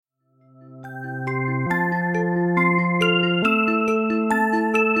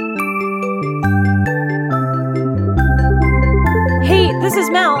This is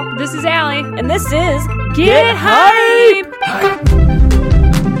Mel. This is Allie. And this is Get Hype!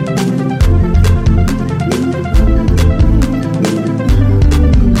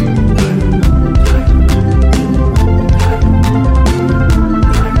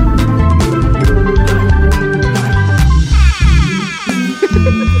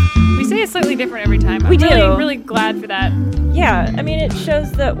 We say it slightly different every time. I'm really glad for that. Yeah, I mean, it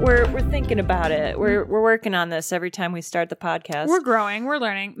shows that we're thinking about it. We're working on this every time we start the podcast. We're growing. We're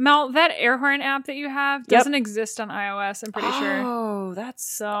learning. Mel, that air horn app that you have doesn't exist on iOS, I'm pretty sure. Oh,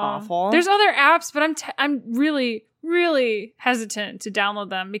 that's awful. There's other apps, but I'm really, really hesitant to download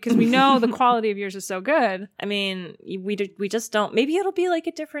them because we know the quality of yours is so good. I mean, we just don't. Maybe it'll be like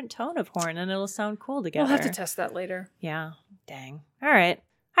a different tone of horn and it'll sound cool together. We'll have to test that later. Yeah. Dang. All right.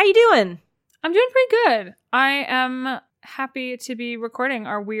 How you doing? I'm doing pretty good. I am happy to be recording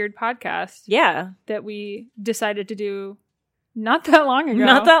our weird podcast. Yeah. That we decided to do not that long ago.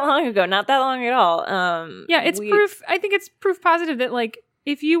 Not that long ago. Not that long at all. Yeah, it's proof. I think it's proof positive that, like,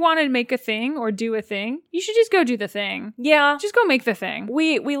 if you want to make a thing or do a thing, you should just go do the thing. Yeah. Just go make the thing.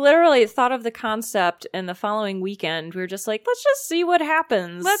 We literally thought of the concept, and the following weekend we were just like, let's just see what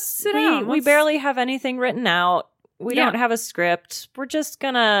happens. Let's sit down. We barely have anything written out. We don't have a script. We're just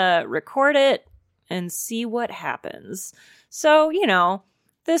gonna record it and see what happens. So, you know,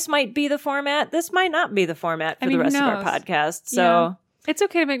 this might be the format. This might not be the format for the rest of our podcast. So it's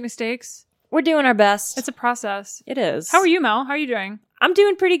okay to make mistakes. We're doing our best. It's a process. It is. How are you, Mel? How are you doing? I'm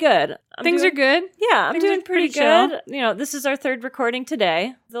doing pretty good. Things are good? Yeah, I'm doing pretty chill. good. You know, this is our third recording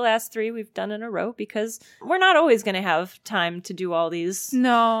today. The last three we've done in a row because we're not always going to have time to do all these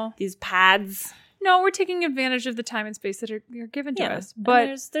pads. No, we're taking advantage of the time and space that are given to us.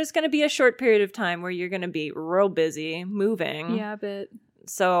 But there's going to be a short period of time where you're going to be real busy moving. Yeah, but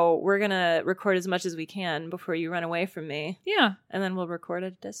so we're going to record as much as we can before you run away from me. Yeah. And then we'll record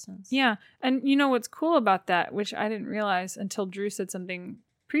at a distance. Yeah. And you know what's cool about that, which I didn't realize until Drew said something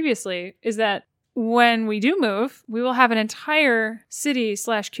previously, is that when we do move, we will have an entire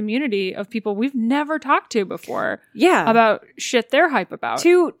city/community of people we've never talked to before. Yeah. About shit they're hype about.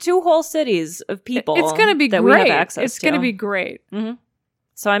 Two whole cities of people. It's going to be that great. We have access it's going to be great. Mm-hmm.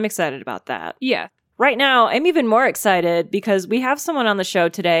 So I'm excited about that. Yeah. Right now, I'm even more excited because we have someone on the show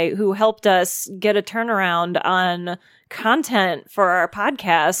today who helped us get a turnaround on content for our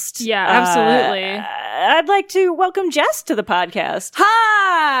podcast. Yeah, absolutely. I'd like to welcome Jess to the podcast.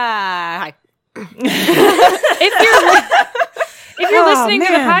 Hi. If you're listening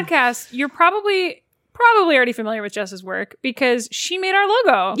to the podcast, you're probably already familiar with Jess's work because she made our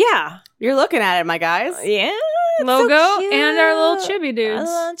logo. Yeah. You're looking at it, my guys. Yeah. Logo so and our little chibi dudes.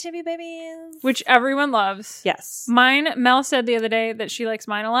 Our little chibi babies. Which everyone loves. Yes. Mel said the other day that she likes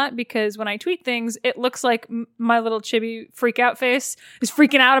mine a lot because when I tweet things, it looks like my little chibi freak out face is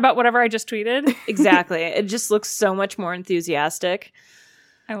freaking out about whatever I just tweeted. Exactly. It just looks so much more enthusiastic.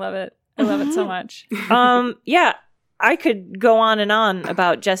 I love it. I love it so much. Yeah. I could go on and on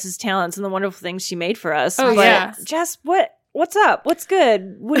about Jess's talents and the wonderful things she made for us. Oh, but yeah. Jess, what's up? What's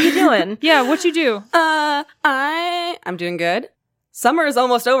good? What are you doing? Yeah, what you do? I'm doing good. Summer is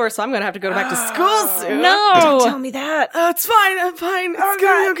almost over, so I'm going to have to go back to school soon. No! Don't tell me that. It's fine. I'm fine. It's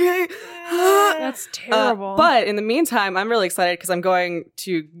going okay. That's terrible. But in the meantime, I'm really excited because I'm going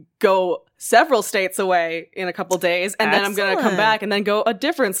to go several states away in a couple days, and then I'm going to come back and then go a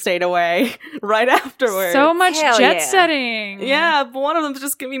different state away right afterwards. So much jet setting. Yeah, but one of them's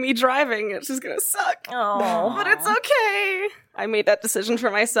just going to be me driving. It's just going to suck. Oh. But it's okay. I made that decision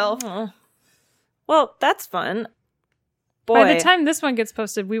for myself. Oh. Well, that's fun. Boy. By the time this one gets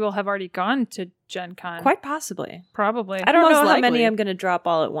posted, we will have already gone to Gen Con. Quite possibly. Probably. I don't know Most how many likely. I'm going to drop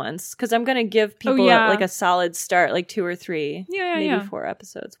all at once, because I'm going to give people like a solid start, like 2 or 3, maybe 4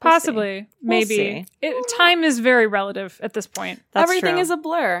 episodes. We'll Possibly. see. Maybe. We'll see. Time is very relative at this point. That's Everything true. is a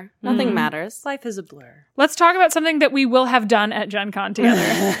blur. Nothing matters. Life is a blur. Let's talk about something that we will have done at Gen Con together.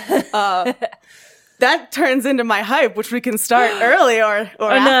 That turns into my hype, which we can start early or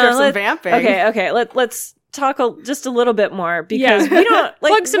after some vamping. Okay. Let's talk just a little bit more because we don't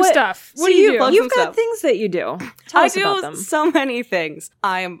like plug some stuff. What so do you do? plug You've some got stuff. things that you do. Tell us about them. So many things.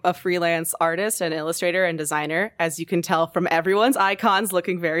 I'm a freelance artist and illustrator and designer, as you can tell from everyone's icons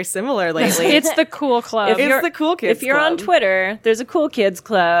looking very similar lately. It's the cool club. It's the cool kids. If you're on club. Twitter, there's a cool kids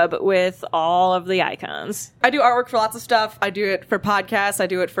club with all of the icons. I do artwork for lots of stuff. I do it for podcasts. I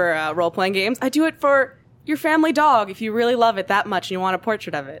do it for role-playing games. I do it for your family dog if you really love it that much and you want a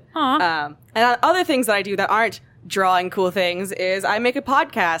portrait of it. Aw. And other things that I do that aren't drawing cool things is I make a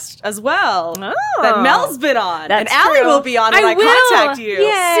podcast as well that Mel's been on. That's and Allie true. will be on when I contact you.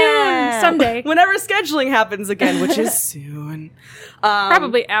 Soon. Someday. Whenever scheduling happens again, which is soon.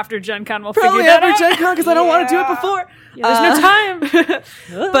 Probably after Gen Con we'll Probably figure that after out. Gen Con because I don't want to do it before. There's no time.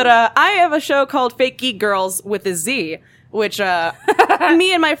 But I have a show called Fake Geek Girls with a Z, which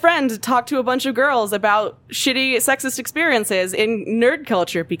me and my friend talk to a bunch of girls about shitty sexist experiences in nerd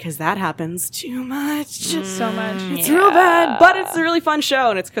culture because that happens too much. So much. It's real bad, but it's a really fun show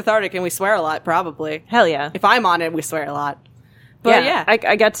and it's cathartic and we swear a lot, probably. Hell yeah. If I'm on it, we swear a lot. But yeah.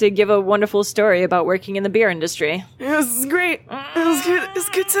 I got to give a wonderful story about working in the beer industry. It was great. It was good. It was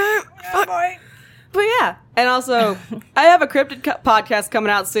a good time. Fuck. Boy. But yeah. And also, I have a cryptid podcast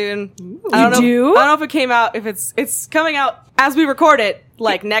coming out soon. I don't know if it came out, if it's coming out as we record it,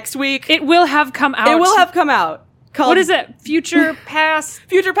 like next week. It will have come out. It will have come out. What is it? Future, past,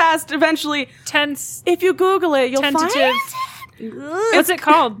 Future past, eventually. tense, If you Google it, you'll tentative. find it. What's it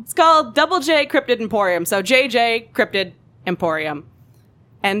called? It's called Double J Cryptid Emporium. So JJ Cryptid Emporium.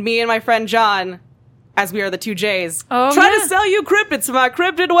 And me and my friend John, as we are the two J's, try to sell you cryptids from our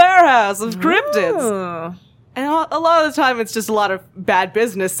cryptid warehouse of cryptids. Ooh. And a lot of the time, it's just a lot of bad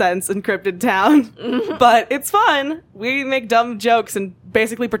business sense in Cryptid Town. But it's fun. We make dumb jokes and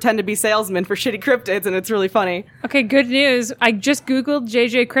basically pretend to be salesmen for shitty cryptids, and it's really funny. Okay, good news. I just Googled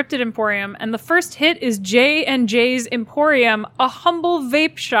JJ Cryptid Emporium, and the first hit is J&J's Emporium, a humble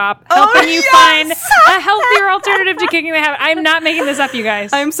vape shop helping you find a healthier alternative to kicking the habit. I'm not making this up, you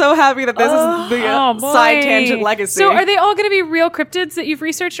guys. I'm so happy that this is the boy. side tangent legacy. So are they all going to be real cryptids that you've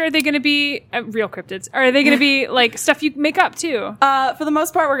researched, or are they going to be real cryptids? Or are they going to be like stuff you make up too? For the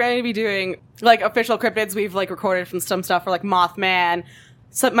most part, we're going to be doing like official cryptids. We've like recorded from some stuff for like Mothman.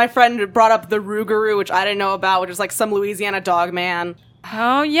 So my friend brought up the Rougarou, which I didn't know about, which is like some Louisiana dog man.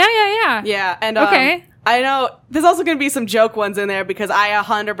 Oh, yeah. Yeah, and Okay. I know there's also going to be some joke ones in there because I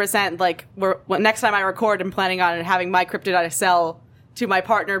 100% like next time I record, I'm planning on having my cryptid I sell to my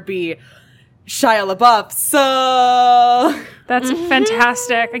partner be Shia LaBeouf. So That's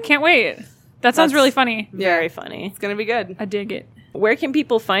fantastic. I can't wait. That sounds really funny. Very funny. it's going to be good. I dig it. Where can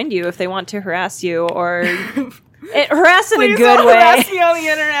people find you if they want to harass you or harass in Please a good don't way? harass me on the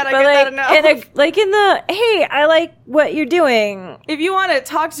internet. I But get that enough. in the hey, I like what you're doing. If you want to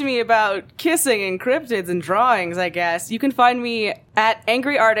talk to me about kissing and cryptids and drawings, I guess, you can find me at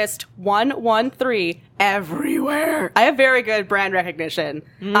AngryArtist113 everywhere. I have very good brand recognition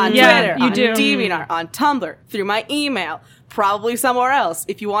on Yeah, Twitter, you on do. DeviantArt, on Tumblr, through my email, probably somewhere else.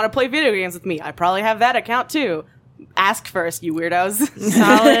 If you want to play video games with me, I probably have that account too. Ask first, you weirdos.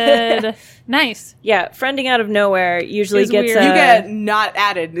 Solid. Nice. Yeah, friending out of nowhere usually Is gets weird. a, You get not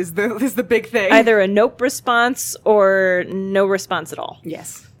added is the big thing. either a nope response or no response at all.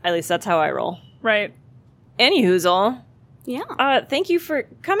 Yes. At least that's how I roll. Right. Anyhoozle, Yeah. thank you for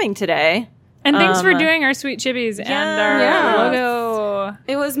coming today. And thanks for doing our sweet chibis and our Yeah. logo.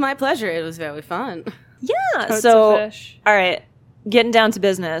 It was my pleasure. It was very fun. Yeah, Totes so of fish. all right, getting down to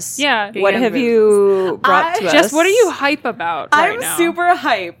business. Yeah. What have you brought to us? Jess, what are you hype about right I'm now? super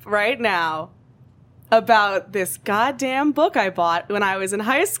hype right now about this goddamn book I bought when I was in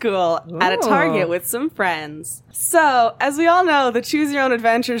high school at a Ooh. Target with some friends. So, as we all know, the choose your own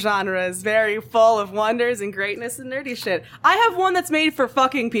adventure genre is very full of wonders and greatness and nerdy shit. I have one that's made for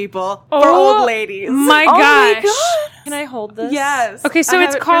fucking people, for Oh, old ladies. my Oh my gosh. God. Can I hold this? Yes. Okay, so I have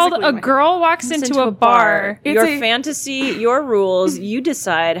it's it called physically A in my hand. Girl Walks into a Bar. It's Your a- fantasy, your rules. You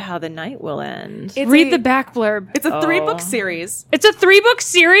decide how the night will end. It's Read a- the back blurb. It's a 3-book Oh. series. It's a 3-book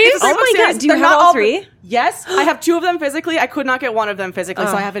series? It's a Oh three-book my series. God, do you They're have not all three? Yes, I have 2 of them physically. I could not get one of them physically,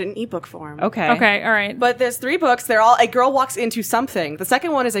 so Oh. I have it in ebook form. Okay. Okay, all right. But there's 3 books. They're all a girl walks into something. The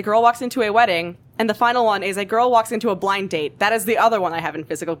second one is a girl walks into a wedding, and the final one is a girl walks into a blind date. That is the other one I have in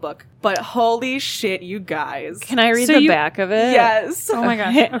physical book. But holy shit, you guys! Can I read So the you- back of it? Yes. Oh my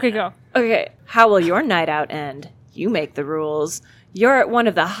gosh. Okay, go. Okay. How will your night out end? You make the rules. You're at one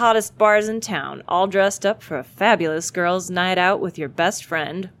of the hottest bars in town, all dressed up for a fabulous girls' night out with your best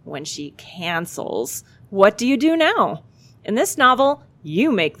friend when she cancels. What do you do now? In this novel,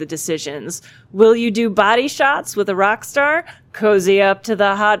 you make the decisions. Will you do body shots with a rock star? Cozy up to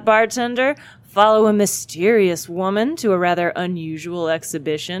the hot bartender? Follow a mysterious woman to a rather unusual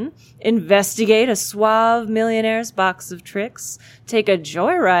exhibition? Investigate a suave millionaire's box of tricks? Take a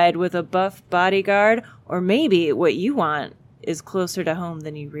joyride with a buff bodyguard? Or maybe what you want is closer to home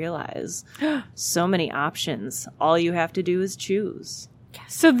than you realize. So many options. All you have to do is choose.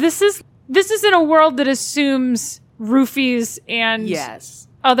 So this is in a world that assumes roofies and Yes.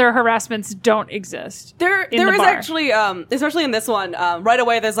 other harassments don't exist. There In the is bar. actually, especially in this one, right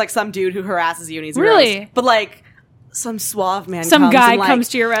away there's like some dude who harasses you and he's Really? gross. But like, some suave man Some comes guy and, like, comes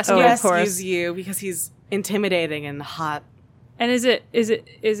to your rescue. Oh, of rescues course. you because he's intimidating and hot. And is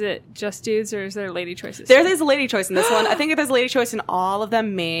it just dudes or is there lady choices? There is a lady choice in this one. I think there's a lady choice in all of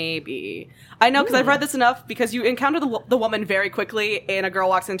them, maybe. I know because I've read this enough because you encounter the woman very quickly and a girl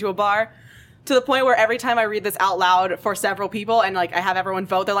walks into a bar to the point where every time I read this out loud for several people and like I have everyone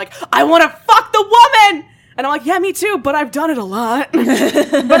vote, they're like, I want to fuck the woman! And I'm like, yeah, me too, but I've done it a lot. But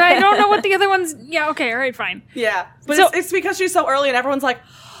I don't know what the other ones... Yeah, okay, all right, fine. Yeah. But so, it's because she's so early and everyone's like,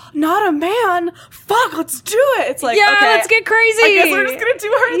 not a man. Fuck, let's do it. It's like, yeah, okay, let's get crazy. I guess we're just going to do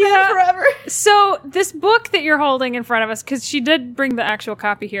her then forever. So this book that you're holding in front of us, because she did bring the actual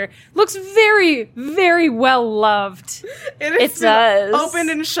copy here, looks very, very well loved. It does. Opened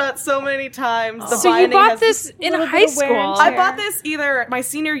and shut so many times. Oh. So you bought this in high school. I bought this either my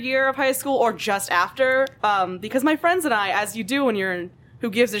senior year of high school or just after, because my friends and I, as you do when you're in Who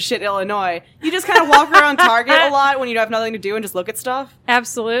Gives a Shit, Illinois, you just kind of walk around Target a lot when you have nothing to do and just look at stuff.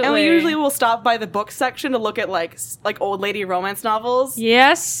 Absolutely. And we usually will stop by the book section to look at like old lady romance novels.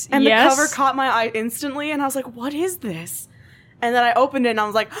 Yes. And the cover caught my eye instantly and I was like, what is this? And then I opened it and I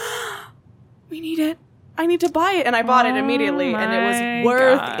was like, we need it. I need to buy it. And I bought it immediately and it was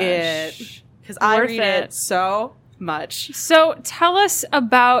worth it. Because I read it so much. So tell us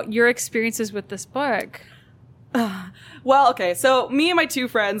about your experiences with this book. Well, okay, so me and my two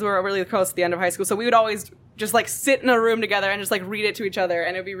friends were really close at the end of high school, so we would always just, like, sit in a room together and just, like, read it to each other,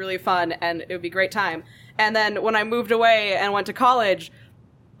 and it would be really fun, and it would be a great time. And then when I moved away and went to college,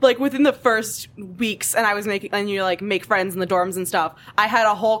 like, within the first weeks, and I was make friends in the dorms and stuff, I had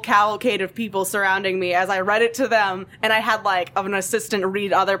a whole cavalcade of people surrounding me as I read it to them, and I had, like, an assistant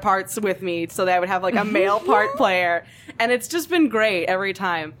read other parts with me, so that I would have, like, a male part player. And it's just been great every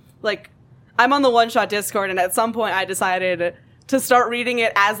time. Like, I'm on the One Shot Discord, and at some point I decided to start reading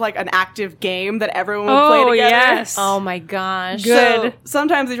it as like an active game that everyone would play together. Yes. Oh my gosh. Good. So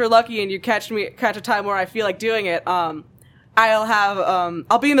sometimes if you're lucky and you catch a time where I feel like doing it, I'll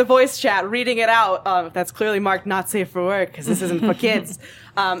be in the voice chat reading it out. That's clearly marked not safe for work because this isn't for kids.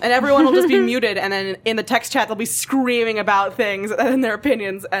 And everyone will just be muted, and then in the text chat they'll be screaming about things and their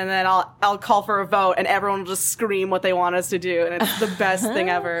opinions, and then I'll call for a vote, and everyone will just scream what they want us to do, and it's the best thing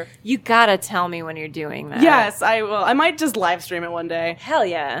ever. You gotta tell me when you're doing that. Yes, I will. I might just live stream it one day. Hell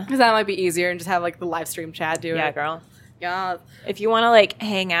yeah. Because that might be easier, and just have like the live stream chat do it. Yeah, girl. Yeah. If you want to like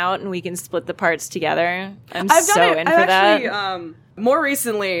hang out and we can split the parts together, I've done it. in for that. Actually, more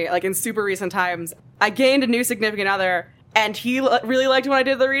recently, like in super recent times, I gained a new significant other, and he really liked when I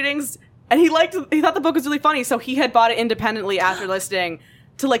did the readings, and he thought the book was really funny, so he had bought it independently after listening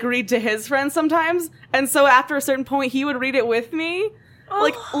to like read to his friends sometimes, and so after a certain point, he would read it with me.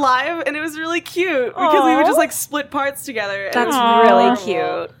 Like live, and it was really cute because we would just like split parts together. That's really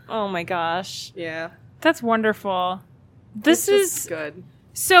cute. Oh my gosh. Yeah. That's wonderful. This is good.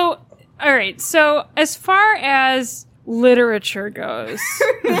 So, all right. So, as far as literature goes,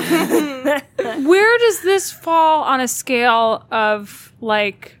 where does this fall on a scale of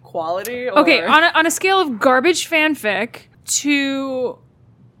like quality? Or? Okay, on a scale of garbage fanfic to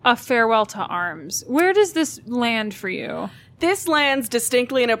A Farewell to Arms, where does this land for you? This lands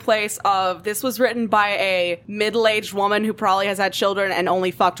distinctly in a place of, this was written by a middle-aged woman who probably has had children and only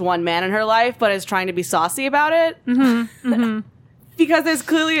fucked one man in her life, but is trying to be saucy about it. Mm-hmm, mm-hmm. Because there's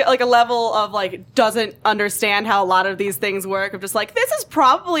clearly, like, a level of, like, doesn't understand how a lot of these things work, of just, like, this is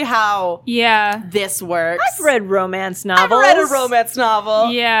probably how this works. I've read romance novels. I've read a romance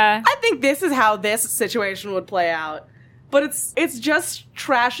novel. Yeah. I think this is how this situation would play out. But it's just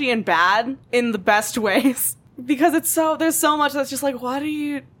trashy and bad in the best ways. Because there's so much that's just like, what are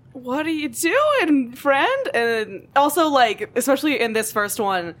you doing, friend? And also, like, especially in this first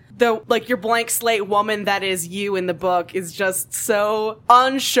one, your blank slate woman that is you in the book is just so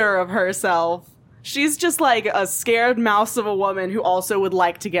unsure of herself. She's just like a scared mouse of a woman who also would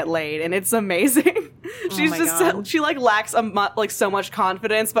like to get laid, and it's amazing. She like lacks so much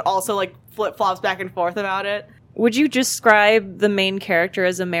confidence, but also like flip-flops back and forth about it. Would you describe the main character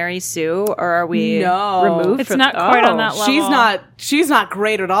as a Mary Sue, or are we removed? It's not quite on that level. She's not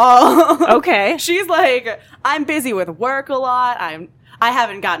great at all. Okay. She's like, I'm busy with work a lot. I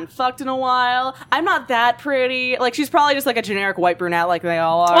haven't gotten fucked in a while. I'm not that pretty. Like, she's probably just like a generic white brunette like they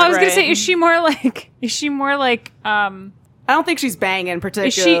all are. Well, I was gonna say, is she more like I don't think she's banging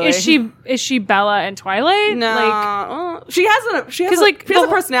particularly. Is she Bella in Twilight? No, she has a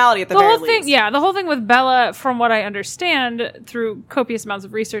personality at the very least. The whole thing with Bella, from what I understand through copious amounts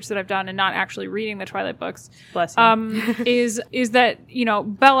of research that I've done and not actually reading the Twilight books, bless you, is that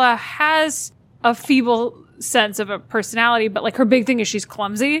Bella has a feeble sense of a personality, but like her big thing is she's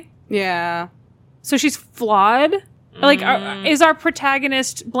clumsy. Yeah, so she's flawed. Like, is our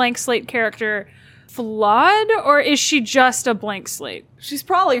protagonist blank slate character flawed, or is she just a blank slate? She's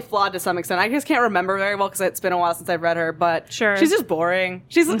probably flawed to some extent. I just can't remember very well because it's been a while since I've read her, but Sure. she's just boring.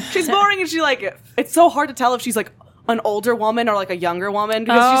 She's boring, and she like, it's so hard to tell if she's like an older woman or like a younger woman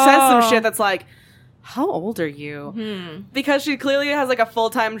because she says some shit that's like, how old are you? Because she clearly has like a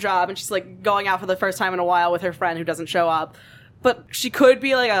full-time job and she's like going out for the first time in a while with her friend who doesn't show up. But she could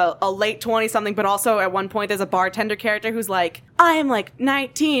be like a late 20-something, but also at one point there's a bartender character who's like, I am like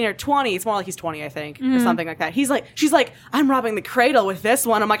 19 or 20. It's more like he's 20, I think, or something like that. She's like, I'm robbing the cradle with this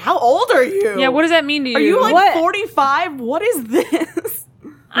one. I'm like, how old are you? Yeah, what does that mean to you? Are you like What? 45? What is this?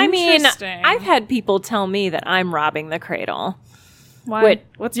 I mean, Interesting. I've had people tell me that I'm robbing the cradle. Why? Wait,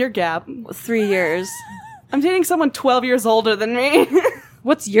 What's your gap? 3 years. I'm dating someone 12 years older than me.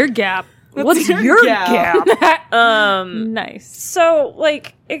 What's your gap? What's your gap? Nice. So,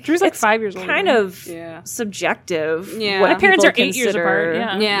 like, Drew's like it's 5 years older kind than me. of Yeah. subjective. Yeah. What My parents people are 8 years apart,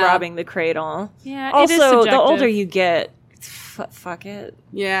 consider yeah. Yeah. robbing the cradle. Yeah, it Also, is the subjective. older you get, fuck it.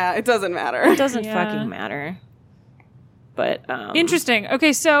 Yeah, it doesn't matter. It doesn't Yeah. fucking matter. But Interesting.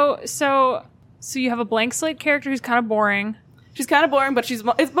 Okay, so you have a blank slate character who's kind of boring. She's kind of boring, but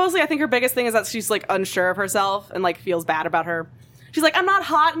it's mostly, I think her biggest thing is that she's like unsure of herself and like feels bad about her. She's like, I'm not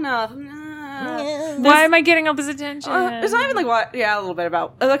hot enough. Why am I getting all this attention? There's not even like what, yeah, a little bit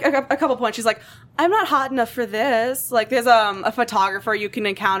about like a couple points. She's like, I'm not hot enough for this. Like, there's a photographer you can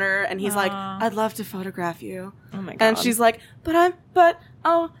encounter, and he's like, I'd love to photograph you. Oh my god. And she's like, So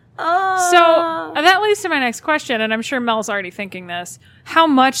that leads to my next question, and I'm sure Mel's already thinking this. How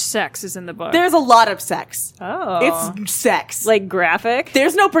much sex is in the book? there's a lot of sex. Oh. It's sex. like graphic.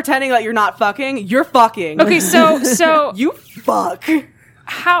 There's no pretending that you're not fucking. You're fucking. Okay, so You fuck.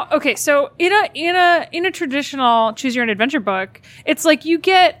 how? Okay, so in a traditional choose your own adventure book, it's like you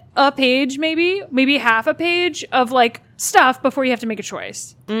get a page, maybe half a page of like stuff before you have to make a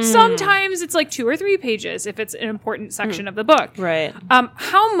choice. Sometimes it's like 2 or 3 pages if it's an important section of the book. Right.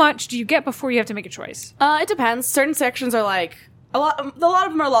 How much do you get before you have to make a choice? It depends. Certain sections are like a lot of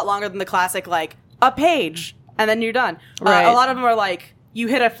them are a lot longer than the classic like a page and then you're done. Right. A lot of them are like you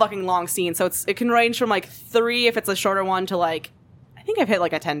hit a fucking long scene, so it can range from like 3 if it's a shorter one to like I think I've hit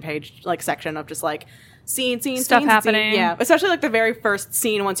like a 10-page like section of just like scene Stuff happening. Yeah, especially like the very first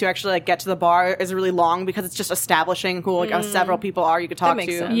scene once you actually like get to the bar is really long because it's just establishing who like several people are you could talk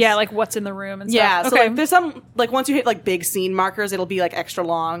makes to. sense. Yeah, like what's in the room and stuff. Yeah, so okay. like there's some like once you hit like big scene markers, it'll be like extra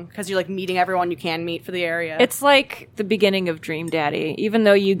long because you're like meeting everyone you can meet for the area. It's like the beginning of Dream Daddy. Even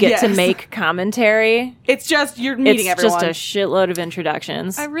though you get to Yes. make commentary, It's just you're meeting it's everyone. just a shitload of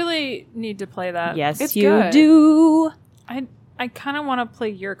introductions. I really need to play that. Yes, It's you good. do. I kind of want to play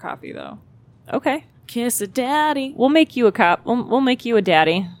your copy though. Okay. Kiss a daddy. We'll make you a cop. We'll make you a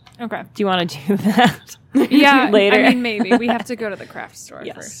daddy. Okay. Do you want to do that? Yeah. Later. I mean, maybe we have to go to the craft store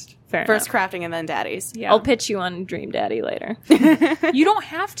first. Fair First enough. crafting and then daddies. Yeah. I'll pitch you on Dream Daddy later. You don't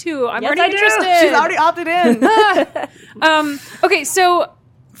have to. I'm Yes, already I do. interested. She's already opted in. Okay, so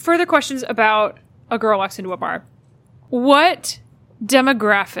further questions about A Girl Walks Into a Bar. What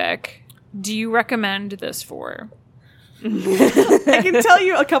demographic do you recommend this for? I can tell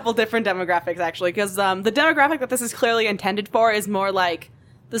you a couple different demographics actually, because the demographic that this is clearly intended for is more like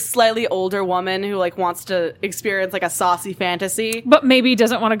the slightly older woman who like wants to experience like a saucy fantasy. But maybe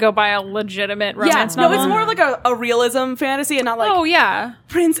doesn't want to go buy a legitimate romance no, novel. it's more like a realism fantasy and not like Oh, yeah.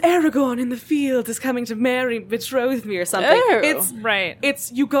 Prince Aragorn in the field is coming to betroth me or something. Ew. Right.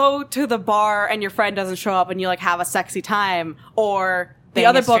 You go to the bar and your friend doesn't show up and you like have a sexy time, or the Bang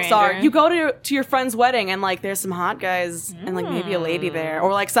other a books are stranger. you go to your friend's wedding and like there's some hot guys and like maybe a lady there,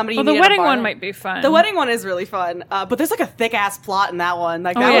 or like somebody. Well, you the meet at a wedding bar. one might be fun. The wedding one is really fun, but there's like a thick ass plot in that one.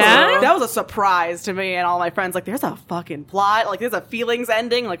 Like that, yeah? that was a surprise to me and all my friends. Like, there's a fucking plot. Like, there's a feelings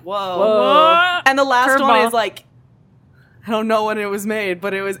ending. Like, whoa. Whoa. And the last one Curveball. is like, I don't know when it was made,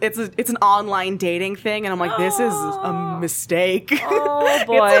 but it's an online dating thing, and I'm like, this is a mistake. Oh,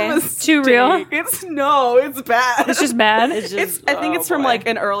 boy. It's a mistake. Too real? It's bad. It's just bad. It's just, I think oh, it's from boy. like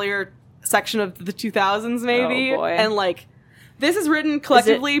an earlier section of the 2000s, maybe. Oh, boy. And like, this is written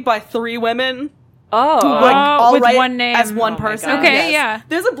collectively by 3 women. Oh. Like, all with right one name. as one Oh my person. God. Okay, yeah.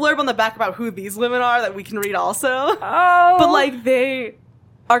 There's a blurb on the back about who these women are that we can read also. Oh. But like, they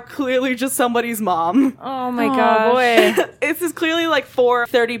are clearly just somebody's mom. Oh my god, boy. This is clearly like 4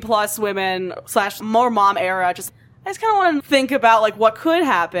 30-plus women / more mom era. I just kind of want to think about like what could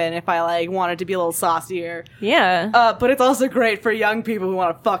happen if I like wanted to be a little saucier. Yeah. But it's also great for young people who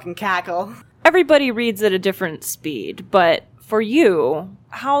want to fucking cackle. Everybody reads at a different speed, but for you,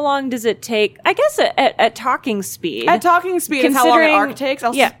 how long does it take? I guess at talking speed. At talking speed is how long an arc takes.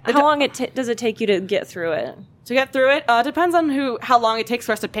 How long does it take you to get through it? to get through it. Depends on how long it takes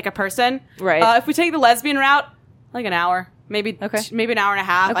for us to pick a person. Right. If we take the lesbian route, like an hour. Maybe maybe an hour and a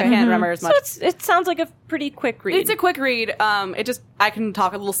half. Okay. I can't remember as much. So it sounds like a pretty quick read. It's a quick read. I can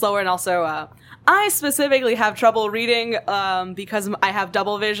talk a little slower, and also I specifically have trouble reading because I have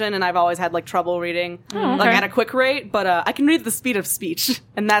double vision, and I've always had like trouble reading like at a quick rate. But I can read the speed of speech,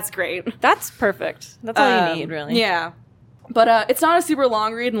 and that's great. That's perfect. That's all you need, really. Yeah. But it's not a super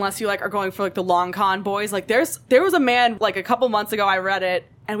long read unless you like are going for like the long con boys. Like there was a man like a couple months ago I read it,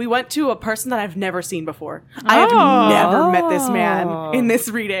 and we went to a person that I've never seen before. I have never met this man in this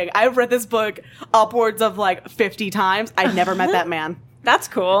reading. I've read this book upwards of like 50 times. I've never met that man. That's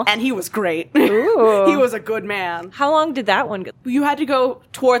cool. And he was great. Ooh. He was a good man. How long did that one go? You had to go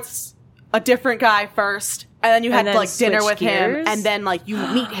towards a different guy first, and then you had to like dinner with him, and then like you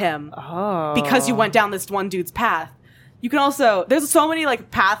meet him because you went down this one dude's path. You can also, there's so many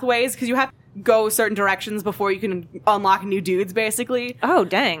like pathways because you have to go certain directions before you can unlock new dudes, basically. Oh,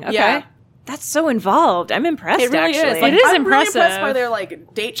 dang. Okay. Yeah. That's so involved. I'm impressed, It really actually. is. Like, It is I'm impressive. really impressed by their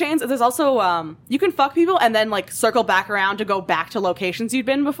like date chains. There's also, you can fuck people and then like circle back around to go back to locations you'd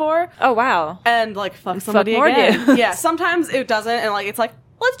been before. Oh, wow. And like fuck somebody more again. dudes. Yeah, sometimes it doesn't, and like it's like,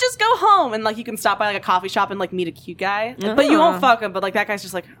 let's just go home, and like you can stop by like a coffee shop and like meet a cute guy, but you won't fuck him. But like that guy's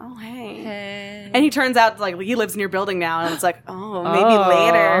just like, oh hey, and he turns out like he lives in your building now, and it's like, oh maybe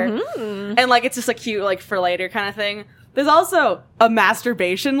later, and like it's just a cute like for later kind of thing. There's also a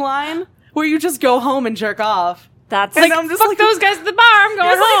masturbation line where you just go home and jerk off. That's And I'm just Fuck like, those guys at the bar. I'm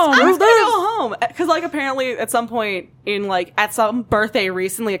going home. I'm just gonna go home. Because, like, apparently at some point in, like, at some birthday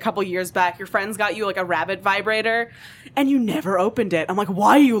recently, a couple years back, your friends got you, like, a rabbit vibrator, and you never opened it. I'm like,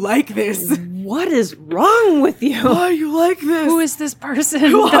 why are you like this? what is wrong with you? Why are you like this? Who is this person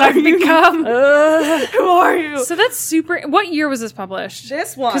that I've become? Who are you? So that's super. What year was this published?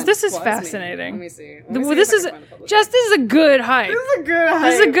 This one. Because this is was fascinating. me. Let me see. This is just this is a good hype. This is a good hype.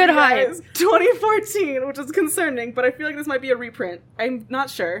 This is a good you hype. guys. 2014, which is concerning, but I feel like this might be a reprint. I'm not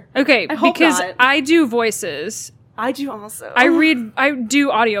sure. Okay, I hope because not. I do voices. I do also. I do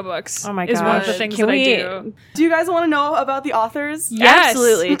audiobooks. Oh my Is one of the gosh. things Can that we- I do. Do you guys want to know about the authors? Yes.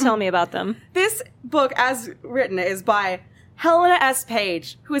 Absolutely. Tell me about them. This book, as written, is by Helena S.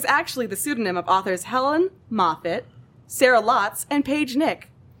 Page, who is actually the pseudonym of authors Helen Moffat, Sarah Lotz, and Paige Nick.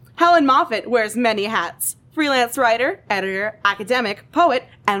 Helen Moffat wears many hats. Freelance writer, editor, academic, poet,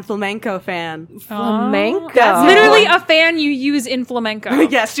 and flamenco fan. Flamenco. That's Literally a fan you use in flamenco.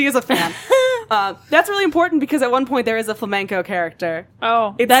 Yes, she is a fan. That's really important because at one point there is a flamenco character.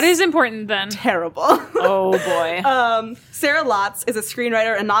 Oh, It's- that is important then. Terrible. Oh, boy. Sarah Lotz is a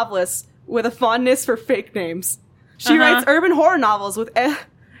screenwriter and novelist with a fondness for fake names. She writes urban horror novels with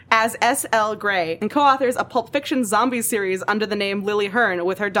as S.L. Gray and co-authors a Pulp Fiction zombie series under the name Lily Hearn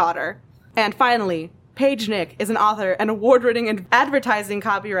with her daughter. And finally, Paige Nick is an author and award-winning advertising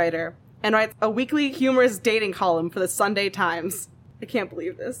copywriter and writes a weekly humorous dating column for the Sunday Times. I can't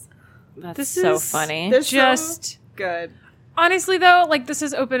believe this. That's this so is funny. They're Just so good. honestly though, like this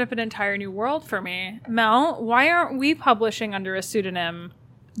has opened up an entire new world for me. Mel, why aren't we publishing under a pseudonym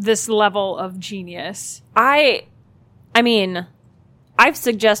this level of genius? I mean, I've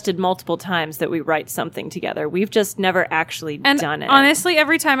suggested multiple times that we write something together. We've just never actually And done it. honestly,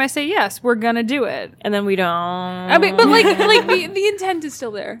 every time I say yes, we're gonna do it. And then we don't. I mean, but like the intent is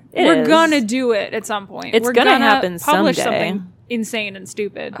still there. We're is. gonna do it at some point. It's we're gonna happen publish someday. something insane and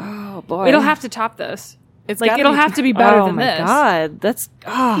stupid. Oh, boy. It'll have to top this. It's Like gotta it'll be- have to be better oh, than my this. God. That's.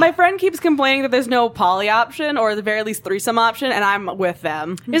 Oh. My friend keeps complaining that there's no poly option or at the very least threesome option, and I'm with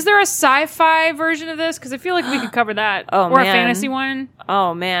them. Is there a sci-fi version of this? Because I feel like we could cover that. Oh, or a man. fantasy one.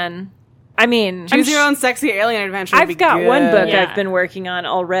 Oh, man. I mean, Choose your own sexy alien adventure. would be I've got good. one book Yeah. I've been working on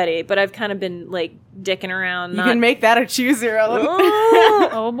already, but I've kind of been like dicking around. You can make that a choose your own.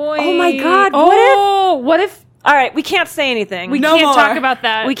 Oh boy. Oh my God, What if All right, we can't say anything. we No can't more. talk about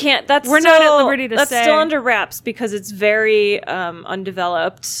that? We can't. That's We're still, not at liberty to that's say. still under wraps because it's very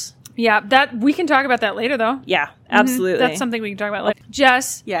undeveloped. Yeah, that we can talk about that later though. Yeah, absolutely. That's something we can talk about later.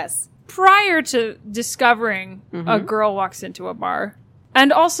 Jess, Yes. prior to discovering a girl walks into a bar,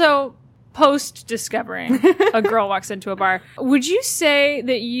 and also post discovering a girl walks into a bar, would you say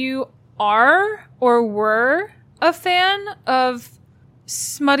that you are or were a fan of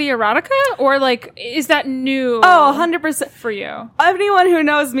smutty erotica, or like is that new? Oh, 100%. for you. Anyone who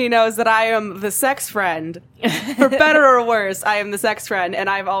knows me knows that I am the sex friend. For better or worse, I am the sex friend, and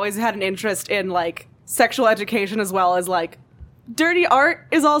I've always had an interest in, like, sexual education as well as, like, dirty art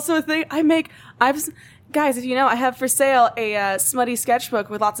is also a thing. Guys, if you know, I have for sale a smutty sketchbook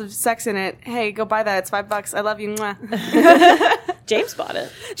with lots of sex in it. Hey, go buy that. It's $5. I love you. Mwah. James bought it.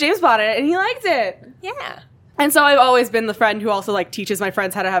 James bought it, and he liked it. Yeah. And so I've always been the friend who also like teaches my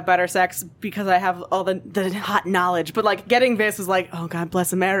friends how to have better sex because I have all the hot knowledge. But like getting this was like, oh, God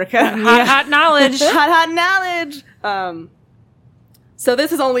bless America. Hot knowledge. hot knowledge. So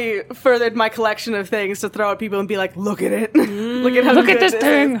this has only furthered my collection of things to throw at people and be like, look at it. Look at this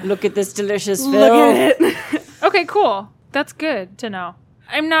thing. Look at this delicious film. Look at it. Okay, cool. That's good to know.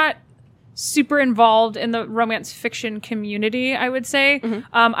 I'm not super involved in the romance fiction community, I would say.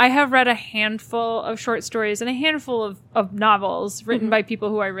 I have read a handful of short stories and a handful of novels written by people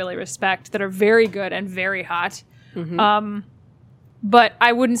who I really respect that are very good and very hot. But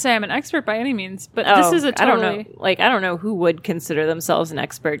I wouldn't say I'm an expert by any means. But this is a totally... I don't know who would consider themselves an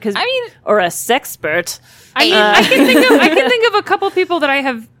expert. Or a sexpert. I mean, I can think of a couple people that I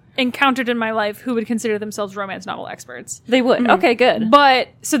have encountered in my life who would consider themselves romance novel experts. They would. Okay, good. But,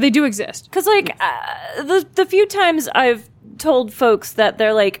 so they do exist. Because, like, the few times I've told folks that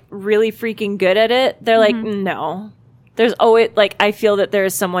they're, like, really freaking good at it, they're like, no. There's always, like, I feel that there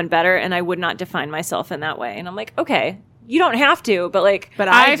is someone better, and I would not define myself in that way. And I'm like, okay, you don't have to, but, like... But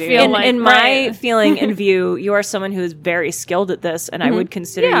I do. feel in my feeling and view, you are someone who is very skilled at this, and I would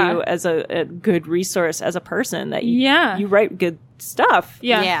consider you as a good resource as a person, that you write good stuff.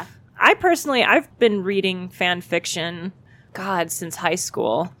 Yeah. I've been reading fan fiction, since high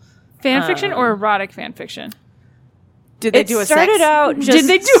school. Fan fiction or erotic fan fiction? Did they do a started sex? out just Did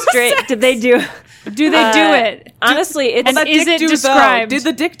they do straight. sex? Did they do? Do they do it? Honestly, it's Well, is it described? Did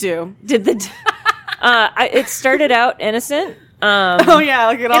the dick do? did the. It started out innocent. Oh yeah,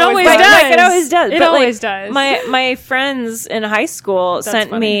 like it always does. does. Like it always does. It But, always like, does. My friends in high school sent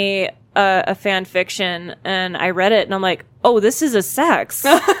funny. me a fan fiction, and I read it, and I'm like, oh, this is a sex.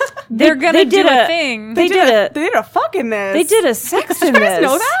 They're gonna do a thing. They did a fuck in this. They did a sex in you guys this.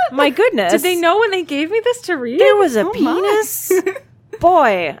 know that? My goodness. Did they know when they gave me this to read? There was a my. penis.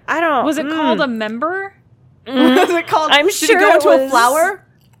 Boy, I don't. Was it called a member? Was it called? I'm did sure it go it into a was. flower?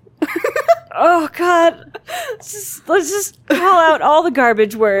 Oh God! Let's just call out all the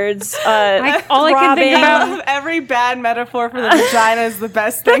garbage words. All I can think I about. love every bad metaphor for the vagina is the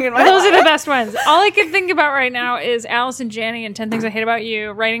best thing in my Those life. are the best ones. All I can think about right now is Allison Janney in 10 Things I Hate About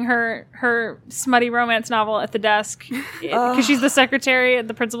You writing her smutty romance novel at the desk because she's the secretary at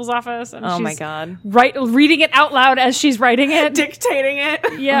the principal's office. And Oh she's my God! reading it out loud as she's writing it. Dictating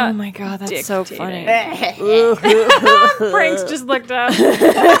it. Yeah. Oh my God! That's so funny. Frank's just looked up.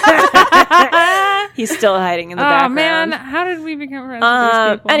 He's still hiding in the Oh background. man, how did we become friends with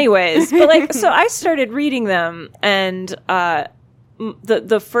these people? Anyways, but like, so I started reading them, and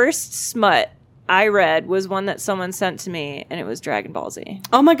the first smut I read was one that someone sent to me, and it was Dragon Ball Z.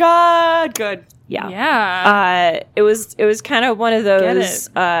 Oh my God! Good. Yeah. It was kind of one of those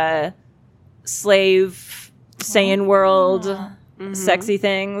slave Saiyan world sexy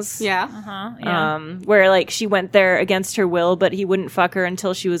things. Yeah. Where like she went there against her will, but he wouldn't fuck her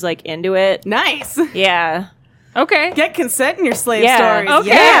until she was like into it. Nice. Yeah. Okay. Get consent in your slave Yeah. stories.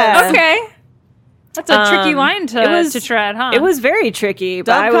 Okay. Yes. Okay. That's a tricky line to tread, huh? It was very tricky,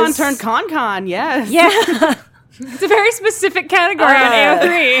 but I Dubcon was turned con. Yes. Yeah. It's a very specific category on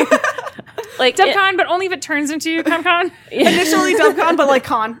AO3. Like Dubcon, but only if it turns into ConCon. Initially Dubcon, but like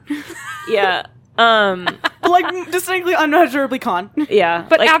con. yeah. Like distinctly unmeasurably con. Yeah.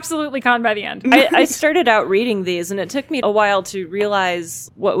 But like, absolutely con by the end. I started out reading these, and it took me a while to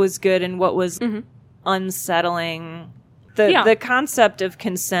realize what was good and what was unsettling. The concept of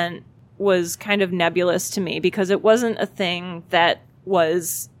consent was kind of nebulous to me because it wasn't a thing that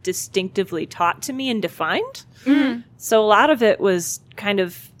was distinctively taught to me and defined. So a lot of it was kind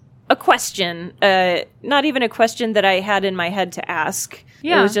of a question, not even a question that I had in my head to ask.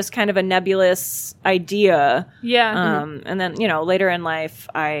 Yeah. It was just kind of a nebulous idea. Yeah. And then, later in life,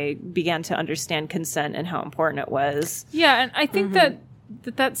 I began to understand consent and how important it was. Yeah, and I think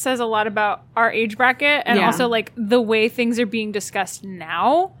that says a lot about our age bracket and also like the way things are being discussed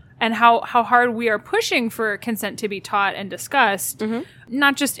now and how hard we are pushing for consent to be taught and discussed,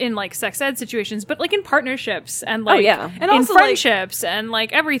 not just in like sex ed situations, but like in partnerships and like And in also, friendships and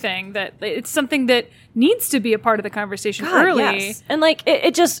like everything, that it's something that needs to be a part of the conversation early. Yes. And like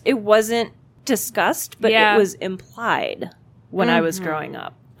it wasn't discussed, but it was implied when I was growing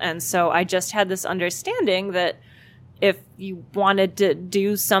up. And so I just had this understanding that if you wanted to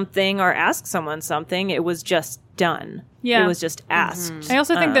do something or ask someone something, it was just done. Yeah. It was just asked. I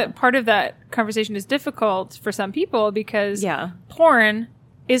also think that part of that conversation is difficult for some people because Yeah. porn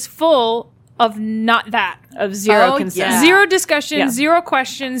is full of not that. Of zero Oh, consent. yeah. Zero discussion, Yeah. zero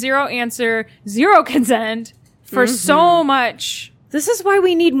question, zero answer, zero consent for so much. This is why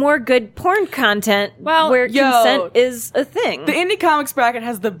we need more good porn content Well, where yo. consent is a thing. The indie comics bracket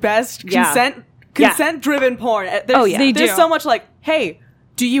has the best Yeah. consent consent-driven porn. There's, They there's do. so much like, hey,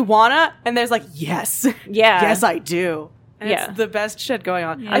 do you wanna? And there's like, yes. Yeah. Yes, I do. And Yeah. it's the best shit going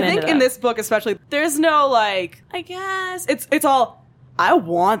on. Yeah. I I'm think into in that. this book especially, there's no like, I guess. It's all, I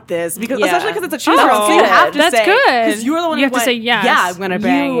want this. Because Yeah. especially because it's a choose Oh, your own, so you have to that's say. good. Because you're the one You who have to went, say yes. yeah, I'm gonna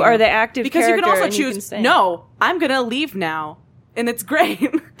bang You are the active because you can character also and you choose, can say- no, I'm gonna leave now. And it's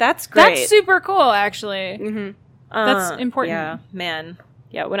great. That's great. That's super cool, actually. Mm-hmm. That's important. Yeah, man.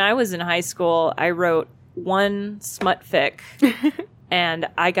 Yeah, when I was in high school, I wrote one smut fic. And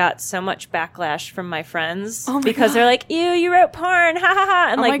I got so much backlash from my friends Oh my because God. they're like, "Ew, you wrote porn, ha ha ha,"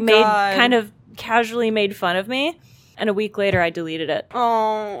 and Oh my like made God. kind of casually made fun of me. And a week later, I deleted it.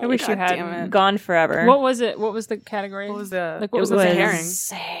 Oh, I wish you God hadn't. damn it. Gone forever. What was it? What was the category? What was the? Like, what it was was the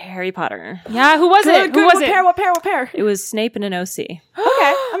herring? Harry Potter. Yeah, who was it? Who was what it? pair? What pair? What pair? It was Snape and an OC.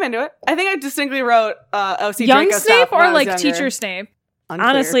 Okay, I'm into it. I think I distinctly wrote OC Young Draco Snape stuff when I or was like younger. teacher Snape? Unclear.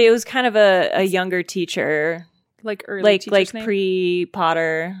 Honestly, it was kind of a younger teacher, Like early like teacher Snape? pre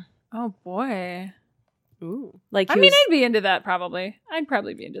Potter. Oh boy. Ooh. Like I he mean, was- I'd be into that probably. I'd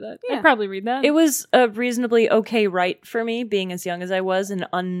probably be into that. Yeah. I'd probably read that. it was a reasonably okay write for me, being as young as I was and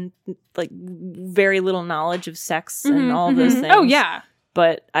very little knowledge of sex and all those things. Oh yeah.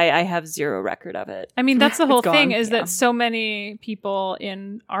 But I have zero record of it. I mean, that's the whole It's thing gone. is Yeah. that so many people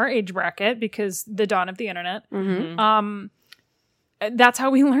in our age bracket, because the dawn of the internet, Mm-hmm. that's how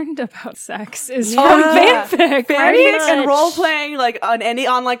we learned about sex is Oh, from yeah. fanfic. Fanfics right? and role playing, like on any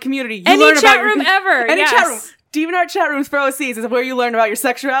online community. You Any learn chat about your- room ever. Any yes. chat room. DeviantArt chat rooms for OCs is where you learn about your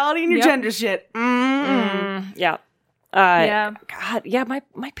sexuality and your Yep. gender shit. Yeah. Yeah. God, yeah,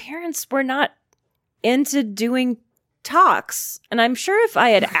 my parents were not into doing talks. And I'm sure if I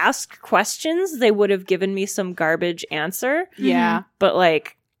had asked questions, they would have given me some garbage answer. Yeah. But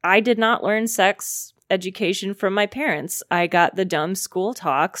like, I did not learn sex education from my parents. I got the dumb school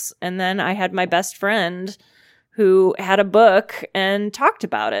talks, and then I had my best friend who had a book and talked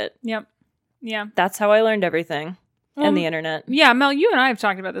about it. Yep. Yeah. That's how I learned everything. And the internet. Yeah, Mel, you and I have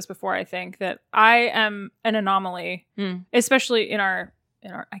talked about this before. I think that I am an anomaly, especially in our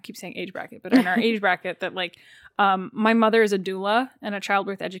I keep saying age bracket, but in our age bracket that like my mother is a doula and a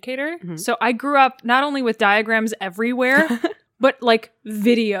childbirth educator. So I grew up not only with diagrams everywhere, but like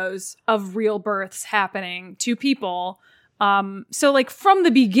videos of real births happening to people. So like from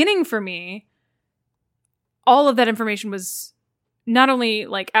the beginning for me, all of that information was not only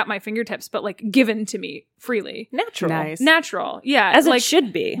like at my fingertips, but like given to me freely. Natural. Nice. Natural. Yeah. As like, it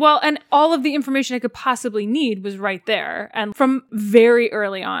should be. Well, and all of the information I could possibly need was right there. And from very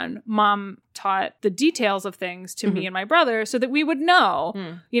early on, mom taught the details of things to me and my brother so that we would know,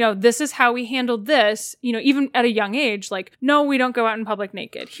 you know, this is how we handled this, you know, even at a young age, like, no, we don't go out in public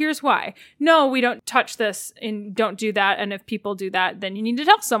naked. Here's why. No, we don't touch this and don't do that. And if people do that, then you need to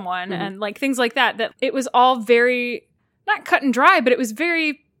tell someone and like things like that, that it was all very, not cut and dry, but it was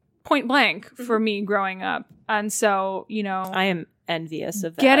very point blank for me growing up. And so, you know, I am envious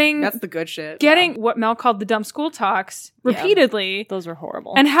of that. That's the good shit. getting what Mel called the dumb school talks repeatedly Those were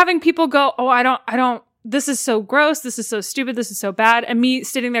horrible. and having people go, oh, I don't, this is so gross. This is so stupid. This is so bad. And me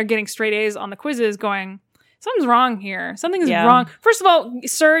sitting there getting straight A's on the quizzes going, something's wrong here. Something is Yeah. wrong. First of all,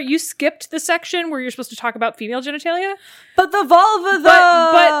 sir, you skipped the section where you're supposed to talk about female genitalia. But the vulva, though.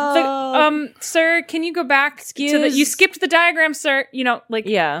 But the, sir, can you go back to the, Excuse- you skipped the diagram, sir. You know, like,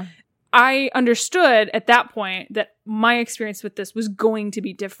 yeah. I understood at that point that my experience with this was going to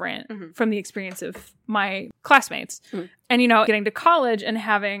be different from the experience of my classmates. And, you know, getting to college and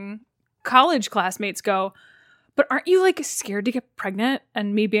having college classmates go, but aren't you like scared to get pregnant?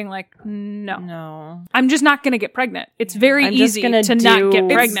 And me being like, no. I'm just not going to get pregnant. It's very I'm just easy gonna to not get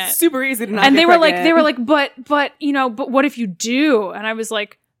do- pregnant. It's super easy to not And get they were pregnant. like, but, you know, but what if you do? And I was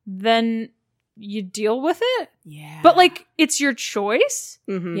like, then you deal with it. Yeah. But like, it's your choice.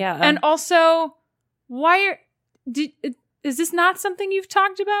 Mhm. Yeah. And also, is this not something you've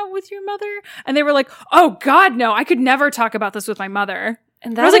talked about with your mother? And they were like, oh God, no, I could never talk about this with my mother.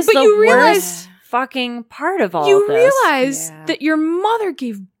 And I was like, is but the you worst realize- fucking part of all You of this. realize Yeah. that your mother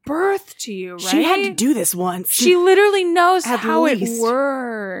gave birth to you, right? She had to do this once. She literally knows At how it least.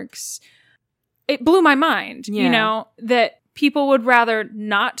 works. It blew my mind, Yeah. you know, that people would rather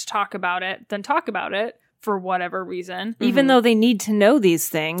not talk about it than talk about it for whatever reason. Even though they need to know these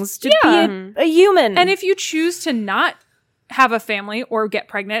things to Yeah. be a human. And if you choose to not have a family or get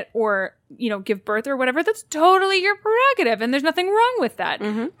pregnant or, you know, give birth or whatever, that's totally your prerogative. And there's nothing wrong with that.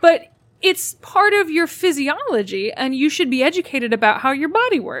 But it's part of your physiology and you should be educated about how your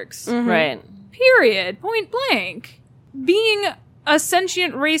body works. right. Period. Point blank. Being a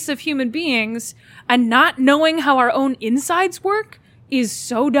sentient race of human beings and not knowing how our own insides work is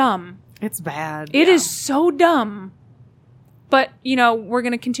so dumb. It's bad. It is so dumb. But, you know, we're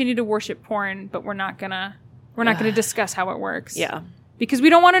going to continue to worship porn, but we're not going to discuss how it works. Yeah. Because we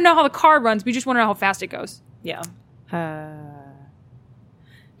don't want to know how the car runs. We just want to know how fast it goes. Yeah.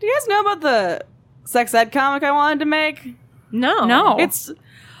 Do you guys know about the sex ed comic I wanted to make? No. It's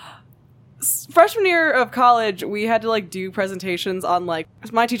freshman year of college. We had to like do presentations on like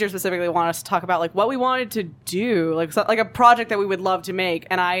my teacher specifically wanted us to talk about like what we wanted to do, like a project that we would love to make.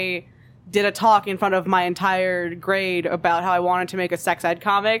 And I did a talk in front of my entire grade about how I wanted to make a sex ed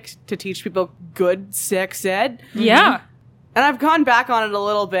comic to teach people good sex ed. Yeah. And I've gone back on it a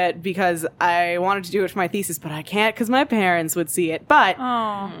little bit because I wanted to do it for my thesis, but I can't because my parents would see it. But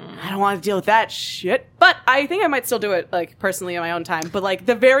I don't want to deal with that shit. But I think I might still do it, like, personally in my own time. But, like,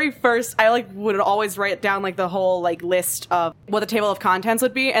 the very first, I, like, would always write down, like, the whole, like, list of what the table of contents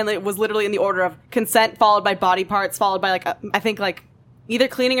would be. And it was literally in the order of consent, followed by body parts, followed by, like, I think, like, either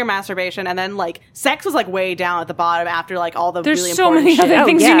cleaning or masturbation, and then, like, sex was, like, way down at the bottom after, like, all the There's really so important many shit. other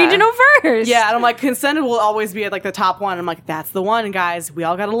things you need to know first. Yeah, and I'm like, consent will always be at, like, the top one. I'm like, that's the one, guys. We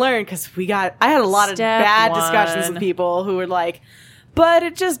all gotta learn, because I had a lot of Step bad one. discussions with people who were like, but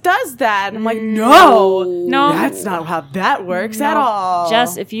it just does that. And I'm like, no, that's not how that works at all.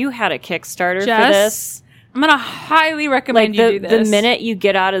 Jess, if you had a Kickstarter Jess? for this, I'm going to highly recommend like you do this. the minute you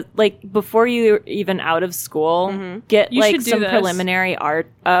get out of, like, before you're even out of school, get You like should do some this. preliminary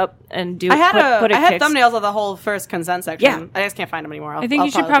art up and do. I had put a I had Kick- thumbnails of the whole first consent section. Yeah. I just can't find them anymore. I think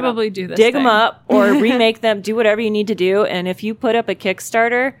you should probably do this. dig them thing. up or remake them, do whatever you need to do. And if you put up a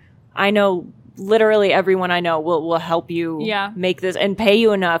Kickstarter, I know literally everyone I know will help you make this and pay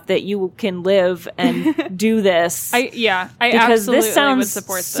you enough that you can live and do this. I because absolutely this sounds would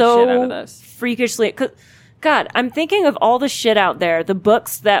support so the shit out of this. freakishly. God, I'm thinking of all the shit out there, the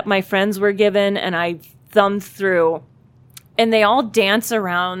books that my friends were given and I thumbed through, and they all dance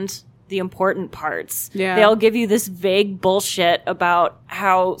around the important parts. Yeah. They all give you this vague bullshit about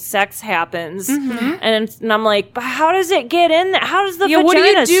how sex happens. And I'm like, but how does it get in there? How does the what do you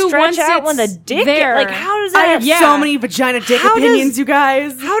vagina do stretch once out when the it's dick there? Like, how does I that have so many vagina dick How opinions, does- you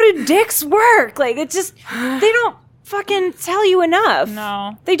guys. How do dicks work? Like, it just, they don't fucking tell you enough.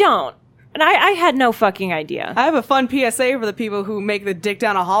 No. They don't. And I had no fucking idea. I have a fun PSA for the people who make the dick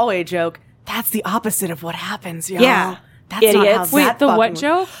down a hallway joke. That's the opposite of what happens, y'all. Yeah. That's not how Idiots. Wait, that the fucking what works.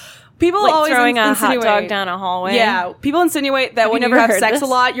 joke? People Like always throwing a hot insinuate- dog down a hallway. Yeah, people insinuate that Have when you you never have heard sex this? a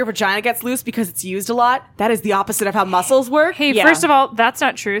lot, your vagina gets loose because it's used a lot. That is the opposite of how muscles work. Hey, Yeah. first of all, that's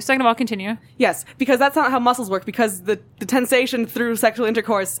not true. Second of all, continue. Yes, because that's not how muscles work. Because the tensation through sexual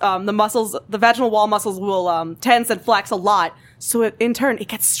intercourse, the vaginal wall muscles will tense and flex a lot. So in turn, it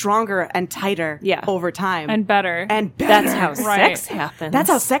gets stronger and tighter over time. And better. And better. That's how Right. sex happens.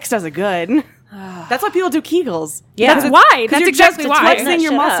 That's how sex does it good. That's why people do Kegels. Yeah. That's Because why. because That's you're exactly just why. flexing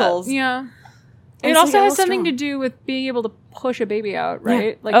your That shit up. muscles. Yeah. And It so also you get has real something strong. to do with being able to push a baby out,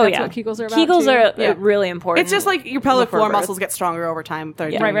 right? Like Oh, that's yeah. what Kegels are about. Kegels too. are really important. It's just like your pelvic Before floor birth. muscles get stronger over time. They're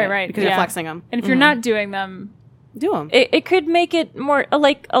doing Right. it Because you're flexing them. And if you're not doing them, Do them. It could make it more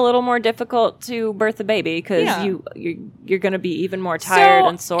like a little more difficult to birth a baby because Yeah. you're going to be even more tired so,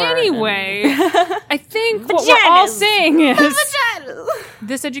 and sore. Anyway, I think what we're all Vaginas. saying is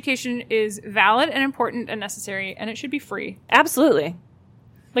this education is valid and important and necessary, and it should be free. Absolutely.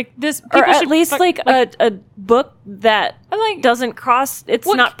 Like this, Or people at should least like a book that like doesn't cost. It's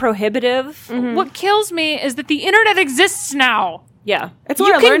What- not prohibitive. What kills me is that the internet exists now. Yeah. It's You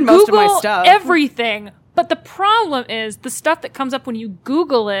where I can learned most of my Google stuff. everything, but the problem is the stuff that comes up when you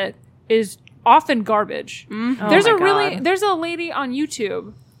Google it is often garbage. There's Oh my God. there's a lady on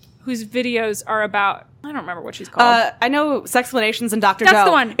YouTube whose videos are about, I don't remember what she's called. I know Sexplanations and Dr. That's Joe.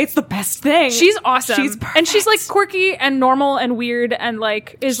 the one. It's the best thing. She's awesome. She's and she's like perfect. quirky and normal and weird and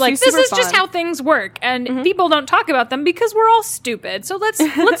like is like She's this super is just fun. how things work and people don't talk about them because we're all stupid. So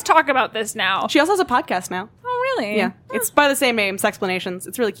let's talk about this now. She also has a podcast now. Oh really? Yeah. It's by the same name, Sexplanations.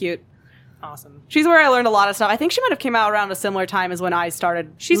 It's really cute. Awesome. She's where I learned a lot of stuff. I think she might have came out around a similar time as when I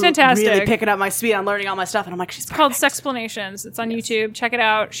started. She's fantastic. Really picking up my speed on learning all my stuff, and I'm like, she's It's called perfect. Sexplanations. It's on YouTube. Check it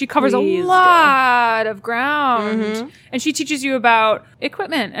out. She covers Please a do. lot of ground. And she teaches you about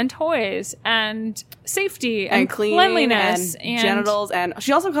equipment and toys and safety and, and cleaning cleanliness and genitals, and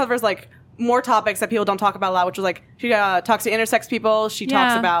she also covers like more topics that people don't talk about a lot, which is like she talks to intersex people. She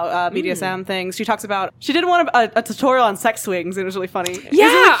talks Yeah. about BDSM things. She talks about. She did a tutorial on sex swings, and it was really funny. It was Yeah,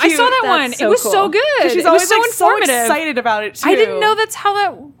 really I cute. saw that That's one. so it was so cool. good. She's It always was so like, informative. so excited about it too. I didn't know that's how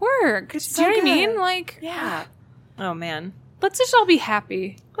that worked. so Do you know what I good. mean? Like, Yeah, Oh man. let's just all be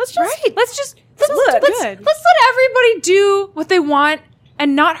happy. let's just Let's look let's good. let everybody do what they want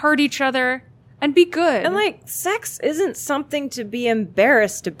and not hurt each other and be good. And like sex isn't something to be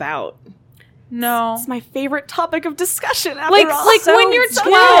embarrassed about. No. It's my favorite topic of discussion. After Like all. like So when you're good.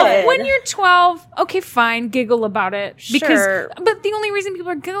 12, when you're 12, okay, fine, giggle about it Sure. but the only reason people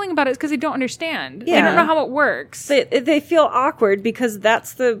are giggling about it is because they don't understand. They Yeah. don't know how it works. They feel awkward because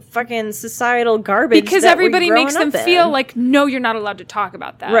that's the fucking societal garbage. Because that we're everybody makes them growing up feel in. like, no, you're not allowed to talk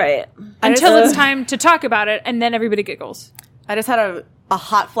about that. right. Until it's time to talk about it, and then everybody giggles. I just had a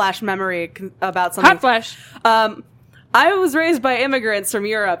hot flash memory about something. Hot flash. I was raised by immigrants from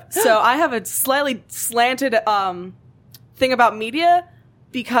Europe, so I have a slightly slanted thing about media,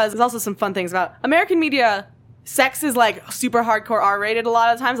 because there's also some fun things about American media. Sex is like super hardcore R-rated a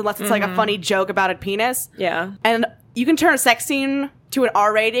lot of times, unless it's like a funny joke about a penis. Yeah. And you can turn a sex scene to an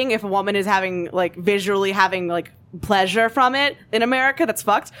R rating if a woman is having like visually having like pleasure from it. In America, that's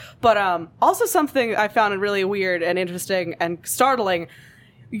fucked. But also something I found really weird and interesting and startling.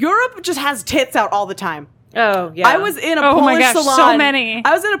 Europe just has tits out all the time. Oh, yeah. I was in a Oh my Polish gosh, salon. so many.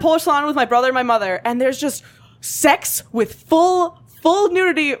 I was in a Polish salon with my brother and my mother, and there's just sex with full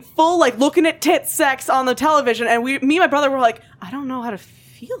nudity, full like looking at tits sex on the television, and me and my brother were like, I don't know how to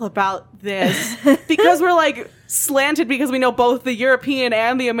feel about this because we're like slanted because we know both the European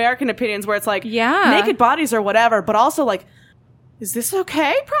and the American opinions, where it's like, Yeah. naked bodies or whatever, but also like, is this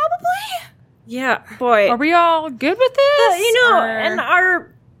okay? Probably. Yeah, boy. Are we all good with this? you know, Or- and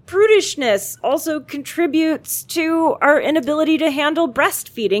our prudishness also contributes to our inability to handle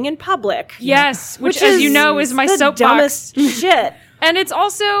breastfeeding in public. Yes, which as you know is my the soapbox. dumbest shit. And it's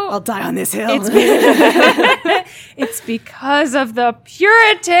also I'll die on this hill. it's because of the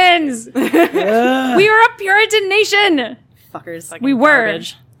Puritans. We are a Puritan nation. Fuckers. We were.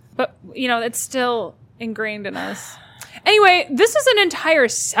 Garbage. But, you know, it's still ingrained in us. Anyway, this is an entire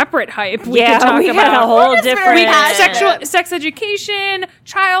separate hype we Yeah, could talk we about. had a whole different... We had sex education,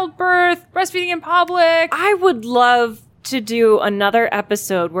 childbirth, breastfeeding in public. I would love to do another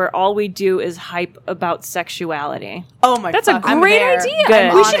episode where all we do is hype about sexuality. Oh my That's god. a I'm great there. idea.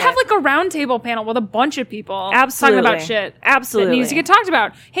 Good. We On should it. have like a roundtable panel with a bunch of people Absolutely. talking about shit. Absolutely. That needs to get talked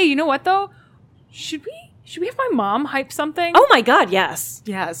about. Hey, you know what though? Should we have my mom hype something? Oh my god, yes.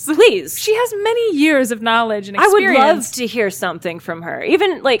 Yes. Please. She has many years of knowledge and I would experience. love to hear something from her.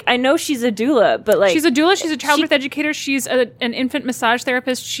 Even, like, I know she's a doula, but, like... She's a doula. She's a childbirth educator. She's an infant massage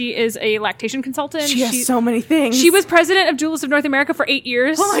therapist. She is a lactation consultant. She has so many things. She was president of Doulas of North America for 8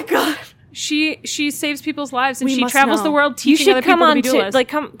 years. Oh my god. She saves people's lives and We she must travels know. the world you teaching should other come people on to be doulas. like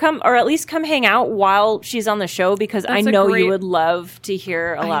come or at least come hang out while she's on the show, because I That's a know great- you would love to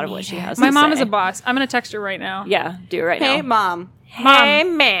hear a lot of what she has My to mom say. is a boss. I'm going to text her right now. Yeah, do it right Hey now. mom. Hey,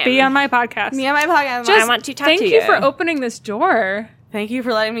 Mom, ma'am. Be on my podcast. Me and my podcast. Just I want to talk thank to you you. for opening this door. Thank you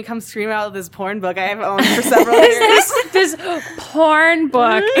for letting me come scream out of this porn book I have owned for several years. This porn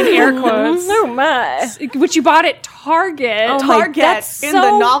book in air quotes, Oh my. which you bought at Target. Oh my- Target that's in so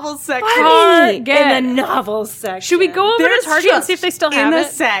the novel section. Target. In the novel section. Should we go over to Target and see if they still have in it? the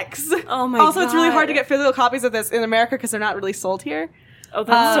sex. Oh my Also, it's really God. hard to get physical copies of this in America because they're not really sold here. Oh,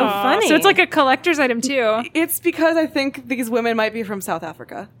 that's so Aw, funny. So it's like a collector's item too. It's because I think these women might be from South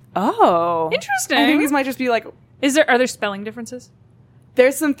Africa. oh. Interesting. I think these might just be like, Are there spelling differences?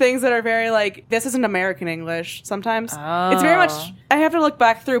 there's some things that are very like, this isn't American English sometimes. It's very much, I have to look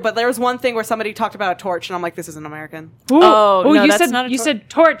back through, but there was one thing where somebody talked about a torch and I'm like, this isn't American. Oh, no, you that's said not a you tor- said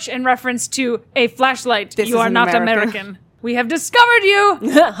torch in reference to a flashlight. This You are isn't not America. American. We have discovered you.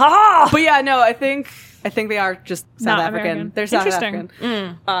 Ha! But yeah, no, I think they are just South Not African. American. They're South Interesting.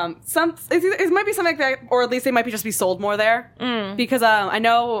 African. It might be something like that, or at least they might just be sold more there. Because I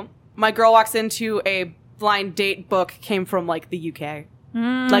know My Girl Walks Into a Blind Date book came from like the UK.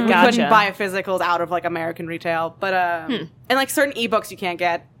 Like we Gotcha. couldn't buy physicals out of like American retail, but and like certain ebooks you can't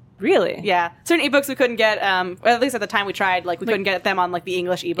get. Really? Yeah, certain ebooks we couldn't get. At least at the time we tried, like we couldn't get them on like the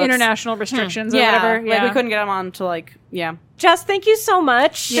English ebooks. International restrictions or yeah, whatever. Yeah, like we couldn't get them on to like Jess, thank you so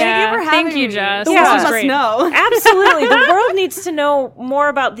much. Yeah. Thank you for Thank having you, me. Jess. The Yeah. world This must was great. know. Absolutely. The world needs to know more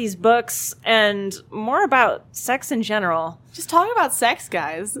about these books and more about sex in general. Just talk about sex,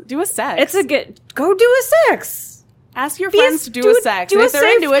 guys. Do a sex. It's a good... Go do a sex. Ask your friends to do a sex. Do and a if they're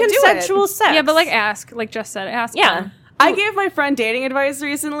safe, into it, do consensual it. sex. Yeah, but like ask, like Jess said, ask. Yeah. them. I gave my friend dating advice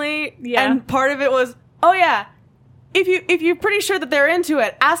recently, Yeah. and part of it was, oh yeah, if you're pretty sure that they're into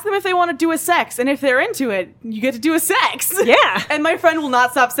it, ask them if they want to do a sex, and if they're into it, you get to do a sex. Yeah. And my friend will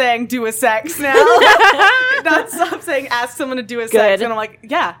not stop saying do a sex now. Not stop saying ask someone to do a sex, Good. and I'm like,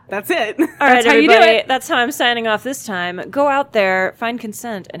 yeah, that's it. All right, how you do everybody. it. That's how I'm signing off this time. Go out there, find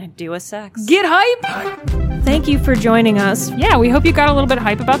consent, and do a sex. Get hype. thank you for joining us. Yeah, we hope you got a little bit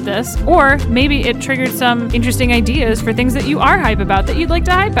hype about this, or maybe it triggered some interesting ideas for things that you are hype about that you'd like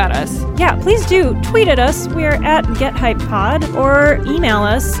to hype at us. Yeah, please do tweet at us. We're at GetHypePod, or email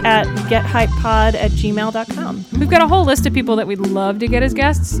us at gethypepod@gmail.com. We've got a whole list of people that we'd love to get as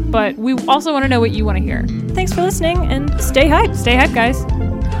guests, but we also want to know what you want to hear. Thanks for listening, and stay hyped. Stay hyped, guys.